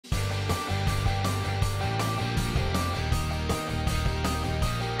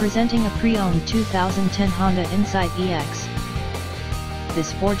Presenting a pre-owned 2010 Honda Insight EX.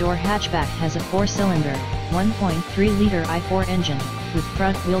 This 4-door hatchback has a 4-cylinder, 1.3-liter i4 engine, with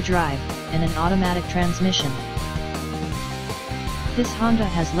front-wheel drive, and an automatic transmission. This Honda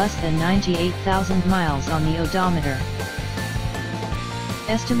has less than 98,000 miles on the odometer.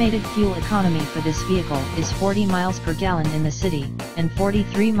 Estimated fuel economy for this vehicle is 40 miles per gallon in the city, and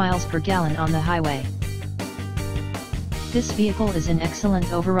 43 miles per gallon on the highway. This vehicle is in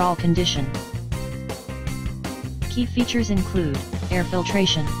excellent overall condition. Key features include air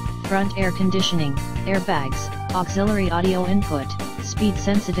filtration, front air conditioning, airbags, auxiliary audio input,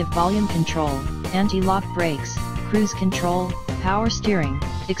 speed-sensitive volume control, anti-lock brakes, cruise control, power steering,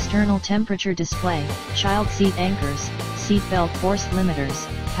 external temperature display, child seat anchors, seat belt force limiters,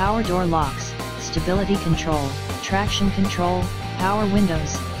 power door locks, stability control, traction control, power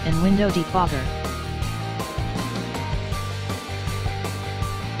windows, and window defogger.